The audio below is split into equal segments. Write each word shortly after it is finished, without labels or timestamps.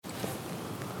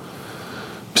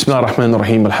بسم الله الرحمن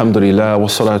الرحيم الحمد لله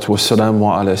والصلاة والسلام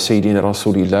على سيدنا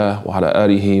رسول الله وعلى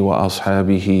آله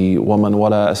وأصحابه ومن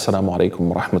ولا السلام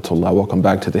عليكم ورحمة الله. Welcome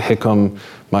back to the Hikam.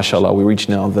 MashaAllah, we reach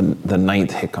now the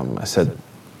ninth Hikam. I said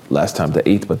last time the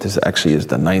eighth, but this actually is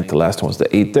the ninth. The last one was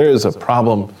the eighth. There is a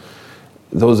problem.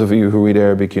 Those of you who read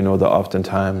Arabic, you know that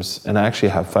oftentimes, and I actually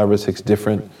have 5 or 6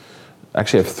 different,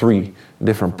 actually have 3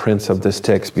 different prints of this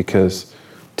text because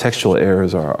textual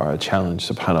errors are a challenge,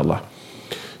 subhanAllah.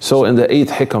 So in the 8th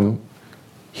hikam,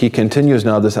 he continues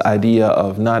now this idea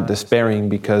of not despairing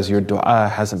because your dua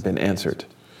hasn't been answered.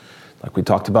 Like we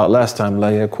talked about last time,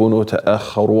 لا يكون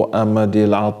تأخر أمد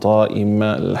العطاء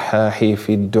ما الحاح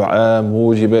في الدعاء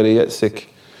موجب ليأسك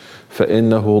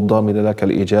فإنه ضامن لك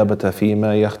الإجابة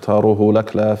فيما يختاره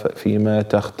لك لا فيما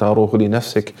تختاره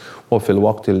لنفسك وفي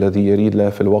الوقت الذي يريد لا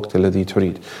في الوقت الذي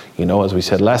تريد. You know, as we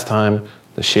said last time,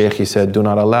 the Shaykh, he said, do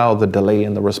not allow the delay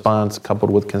in the response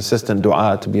coupled with consistent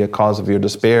dua to be a cause of your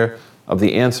despair of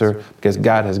the answer, because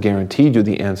God has guaranteed you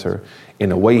the answer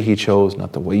in a way He chose,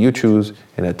 not the way you choose,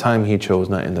 in a time He chose,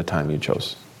 not in the time you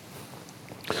chose.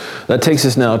 That takes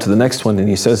us now to the next one, and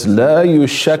he says, لا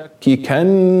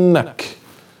يشككنك.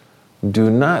 Do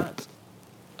not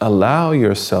allow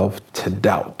yourself to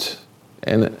doubt.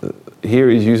 And here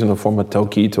he's using a form of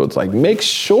tawqeed, so it's like, make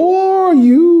sure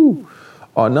you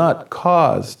are not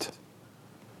caused.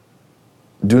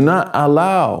 Do not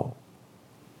allow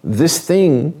this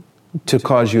thing to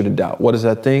cause you to doubt. What is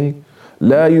that thing?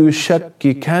 لا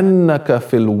يشككنك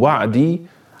في الوعد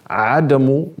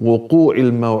عدم وقوع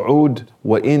الموعود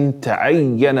وإن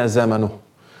تعين زمنه.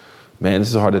 Man, this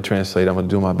is hard to translate. I'm going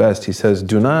to do my best. He says,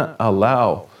 do not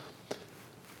allow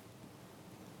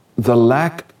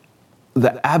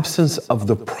the absence of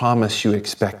the promise you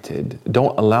expected.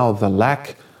 Don't allow the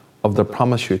lack of the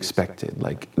promise you expected.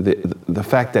 Like the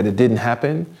fact that it didn't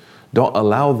happen, don't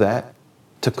allow that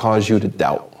to cause you to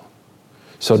doubt.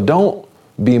 So don't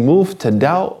be moved to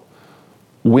doubt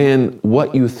when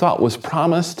what you thought was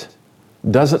promised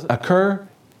doesn't occur,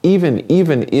 even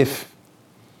if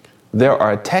there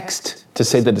are texts to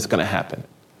say that it's going to happen.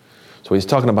 So he's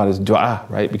talking about his dua,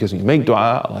 right? Because when you make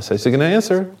dua, Allah says He's going to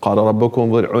answer. قَالَ رَبُّكُمْ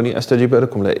وَادْعُونِي أَسْتَجِبْ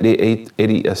لَكُمْ.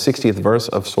 60th verse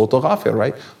of Surah Al-Ghafir,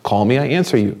 right? Call me, I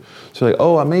answer you. So like,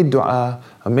 oh, I made dua.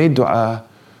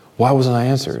 Why wasn't I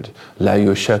answered? لَا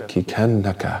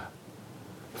يُشَكِّكَنَّكَ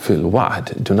فِي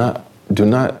الْوَعْدِ. Do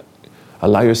not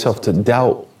allow yourself to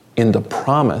doubt in the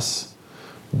promise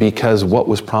because what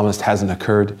was promised hasn't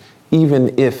occurred, even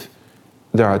if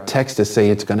there are texts that say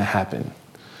it's going to happen.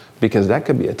 Because that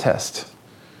could be a test,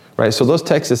 right? So those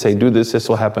texts that say, do this, this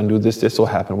will happen, do this, this will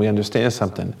happen. We understand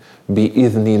something.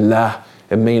 Bi-idhnillah.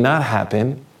 It may not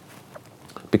happen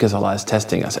because Allah is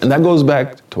testing us. And that goes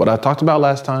back to what I talked about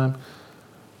last time.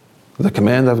 The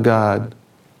command of God,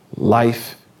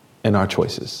 life, and our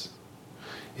choices.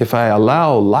 If I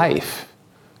allow life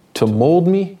to mold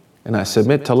me and I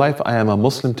submit to life, I am a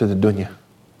Muslim to the dunya.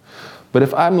 But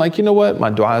if I'm like, you know what, my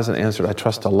dua isn't answered, I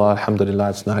trust Allah, alhamdulillah,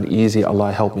 it's not easy,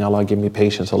 Allah help me, Allah give me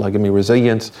patience, Allah give me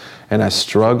resilience, and I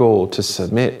struggle to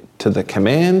submit to the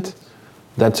command,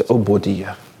 that's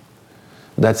ubudiyah.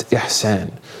 That's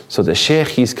ihsan. So the Shaykh,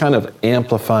 he's kind of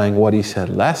amplifying what he said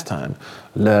last time.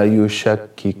 لا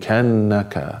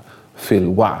يشككنك في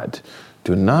الوعد.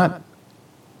 Do not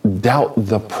doubt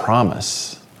the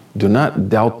promise. Do not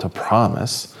doubt the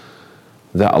promise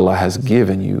that Allah has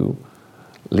given you.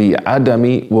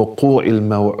 لِعَدَمِ وُقُوعِ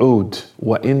الْمَوْعُودِ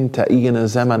وَإِن تَأِيَّنَ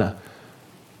زَمَنَ.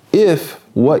 If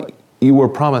what you were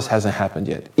promised hasn't happened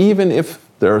yet, even if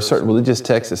there are certain religious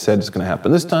texts that said it's going to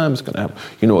happen this time, it's going to happen.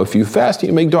 You know, if you fast and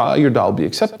you make dua, your dua will be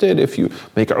accepted. If you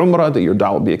make umrah, that your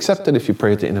dua will be accepted. If you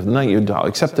pray at the end of the night, your dua will be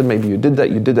accepted. Maybe you did that.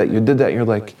 And you're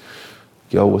like,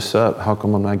 yo, what's up? How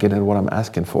come I'm not getting what I'm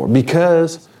asking for?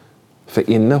 Because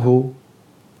فَإِنَّهُ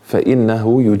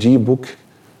يُجِيبُكَ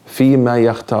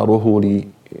فِيمَا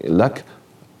يَخْتَارُهُ لَكَ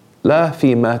لَا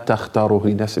فِيمَا تَخْتَارُهُ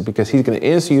لِنَفْسِكَ. Because He's going to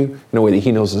answer you in a way that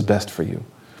He knows is best for you,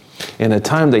 in a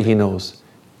time that He knows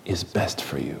is best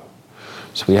for you.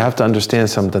 So we have to understand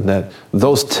something, that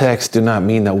those texts do not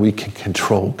mean that we can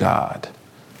control God.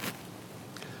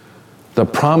 The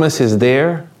promise is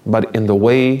there, but in the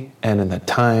way and in the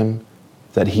time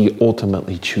that He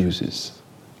ultimately chooses.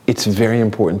 It's very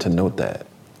important to note that.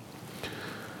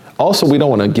 Also, we don't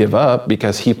want to give up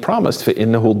because He promised,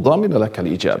 فَإِنَّهُ ضَامِنَ لَكَ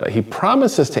الْإِجَابَةِ. He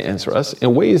promises to answer us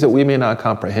in ways that we may not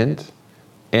comprehend,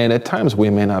 and at times we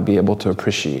may not be able to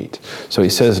appreciate. So He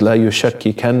says, لَا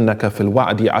يُشَكِّكَنَّكَ فِي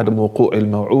الْوَعْدِ عَدْمُ وُقُوعِ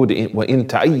الْمَوْعُودِ وَإِن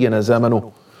تَعَيَّنَ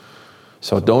زَمَنُهُ.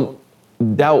 So don't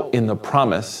doubt in the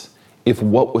promise if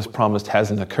what was promised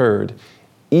hasn't occurred,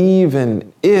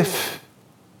 even if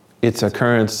its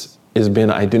occurrence is been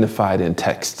identified in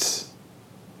texts.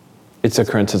 Its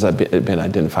occurrences have been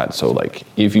identified. So like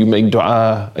if you make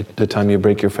dua at the time you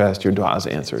break your fast, your dua is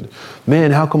answered.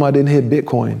 Man, how come I didn't hit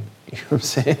Bitcoin? You know what I'm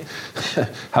saying?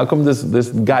 How come this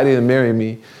guy didn't marry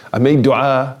me? I made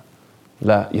dua.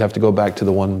 La, you have to go back to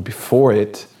the one before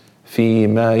it. في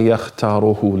ما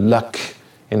يختاره لك,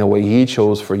 in a way he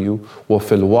chose for you.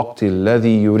 وفي الوقت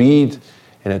الذي يريد,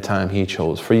 in a time he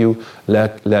chose for you.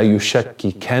 لا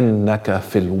يشككنك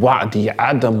في الوعد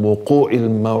عدم وقوع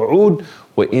الموعود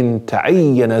وإن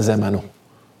تعين زمنه.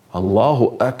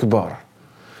 Allahu Akbar.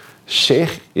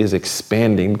 Shaykh is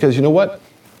expanding, because you know what?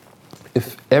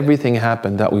 If everything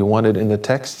happened that we wanted in the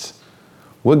texts,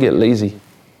 we'll get lazy.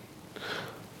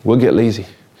 We'll get lazy.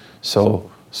 So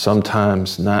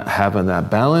sometimes not having that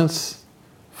balance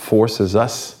forces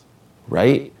us,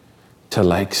 right, to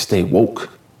like stay woke.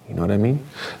 You know what I mean?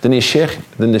 Then the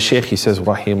Shaykh he says,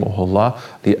 Rahimahullah,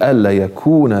 لِأَلَّا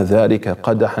يَكُونَ ذَلِكَ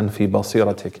قَدَحًا فِي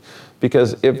بَصِيرَتِكَ.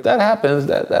 Because if that happens,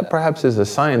 that perhaps is a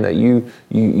sign that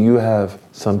you have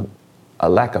a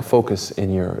lack of focus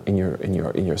in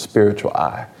your spiritual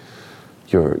eye.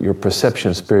 Your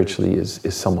perception spiritually is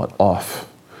somewhat off.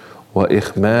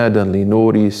 وَإِخْمَادًا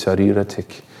لِنُورِ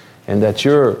سَرِيرَتِكَ. And that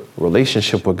your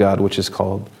relationship with God, which is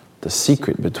called the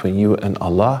secret between you and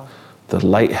Allah, the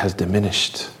light has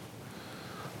diminished.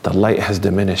 The light has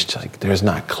diminished. Like there's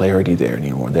not clarity there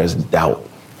anymore. There's doubt.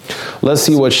 Let's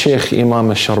see what Shaykh Imam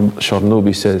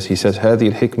Sharnubi says. He says,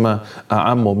 هذه الحكمة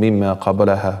أعم مما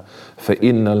قبلها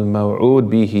فإن الموعود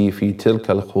به في تلك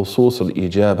الخصوص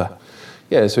الإجابة.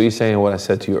 Yeah, so he's saying what I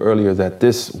said to you earlier, that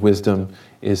this wisdom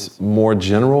is more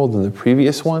general than the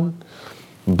previous one,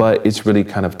 but it's really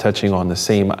kind of touching on the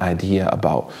same idea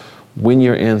about when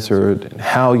you're answered and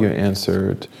how you're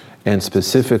answered, and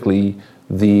specifically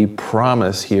the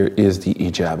promise here is the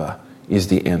ijaba, is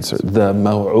the answer. The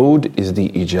maw'ud is the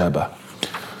ijaba.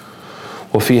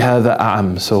 وفي هذا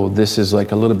أعم. So this is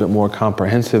like a little bit more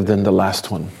comprehensive than the last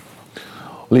one.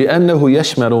 لأنه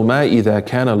يشمل ما إذا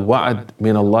كان الوعد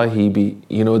من الله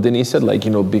ب, then he said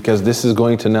because this is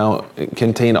going to now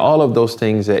contain all of those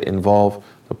things that involve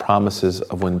the promises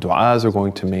of when du'as are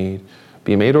going to be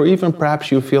made, or even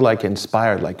perhaps you feel like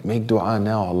inspired, like make dua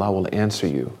now, Allah will answer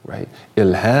you, right?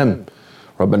 Ilham,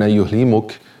 Rabbana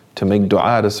yuhlimuk, to make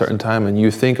dua at a certain time, and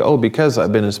you think, oh, because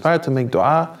I've been inspired to make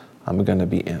dua, I'm going to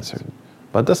be answered.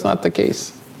 But that's not the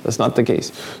case. That's not the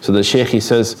case. So the Shaykh, he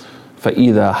says,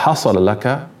 فَإِذَا حَصَلَ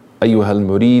لَكَ أَيُّهَا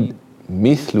الْمُرِيدُ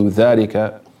مِثْلُ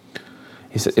ذَلِكَ.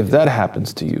 He said, if that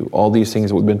happens to you, all these things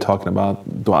that we've been talking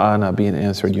about, dua not being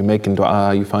answered, you're making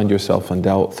dua, you find yourself in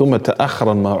doubt, ثُمَّ تَأَخَّرَ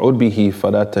الْمَوْعُودُ بِهِ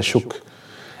فَلَا تَشُكْ.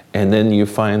 And then you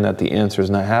find that the answer is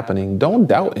not happening, don't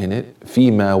doubt in it.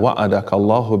 فِيمَا وَعَدَكَ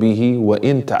اللَّهُ بِهِ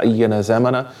وَإِن تَعِيَّنَ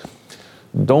زَمَنًا.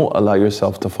 Don't allow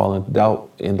yourself to fall into doubt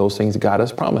in those things God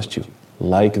has promised you,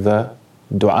 like the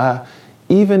dua.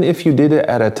 Even if you did it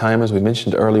at a time, as we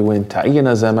mentioned earlier, when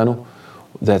ta'ayyana zamanu,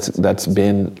 that's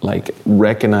been like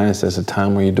recognized as a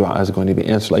time where your dua is going to be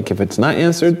answered. Like if it's not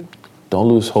answered, don't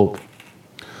lose hope.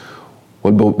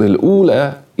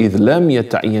 وَالْأُولَى إِذْ لَمْ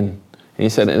يَتَعْيَنْ. And he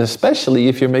said, and especially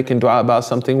if you're making dua about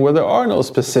something where there are no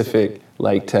specific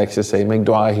like texts that say make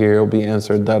dua here, it'll be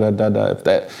answered, da da da da.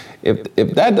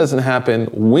 If that doesn't happen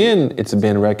when it's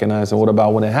been recognized, and what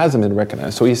about when it hasn't been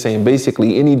recognized? So he's saying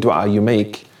basically any dua you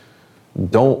make,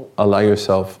 don't allow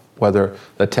yourself, whether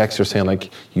the texts are saying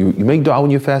like you make dua when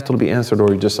you fast, it'll be answered,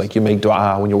 or just like you make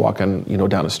dua when you're walking,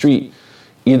 down the street.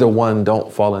 Either one,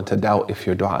 don't fall into doubt if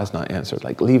your dua is not answered.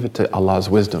 Like leave it to Allah's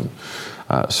wisdom,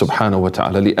 subhanahu wa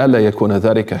ta'ala. لِأَلَّا يَكُونَ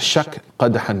ذَلِكَ شَكْ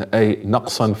قَدْحًا أي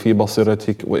نقصا في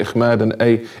بصيرتك وإخمادا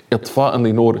أي إطفاء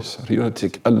لنور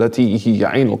سريرتك التي هي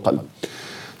عين القلب.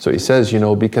 So he says,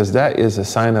 because that is a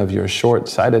sign of your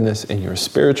short-sightedness in your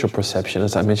spiritual perception,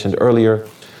 as I mentioned earlier,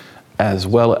 as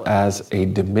well as a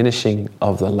diminishing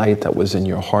of the light that was in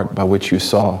your heart, by which you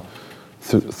saw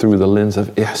through the lens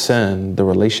of ihsan, the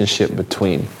relationship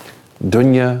between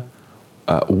dunya,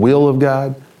 will of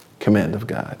God, command of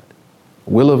God.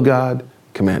 Will of God,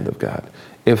 command of God.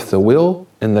 If the will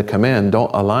and the command don't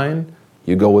align,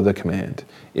 you go with the command.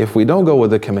 If we don't go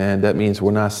with the command, that means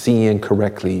we're not seeing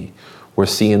correctly. We're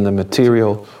seeing the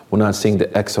material, we're not seeing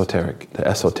the esoteric.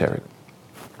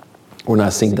 We're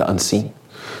not seeing the unseen.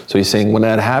 So he's saying when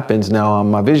that happens, now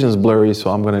my vision's blurry,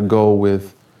 so I'm going to go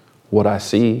with what I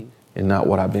see and not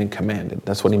what I've been commanded.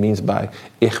 That's what he means by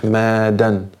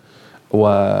إخمادا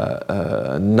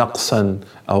ونقصا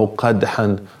أو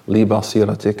قدحا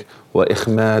لبصيرتك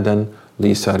وإخمادا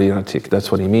لسريرتك.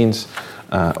 That's what he means,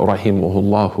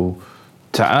 rahimahullahu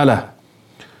ta'ala.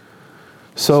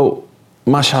 So,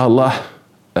 mashallah,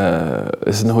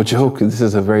 is no joke. This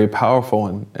is a very powerful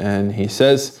one. And he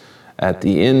says at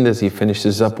the end, as he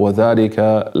finishes up, وَذَلِكَ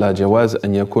لَا جَوَازَ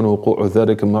أَنْ يَكُونَ وُقُوعُ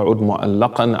ذَلِكَ مَعُودْ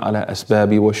مُعَلَّقًا عَلَى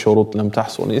أَسْبَابِ وَالشُّرُوطِ لَمْ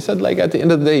تَحْصُلْ. He said, like, at the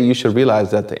end of the day, you should realize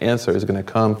that the answer is going to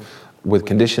come with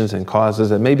conditions and causes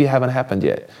that maybe haven't happened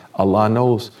yet. Allah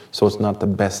knows, so it's not the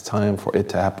best time for it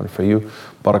to happen for you.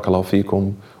 Barakallahu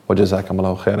feekum wa jazakum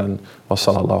Allahu khairan wa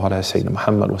sallallahu ala sayyidina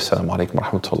Muhammad wa assalamu alaikum wa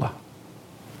rahmatullah.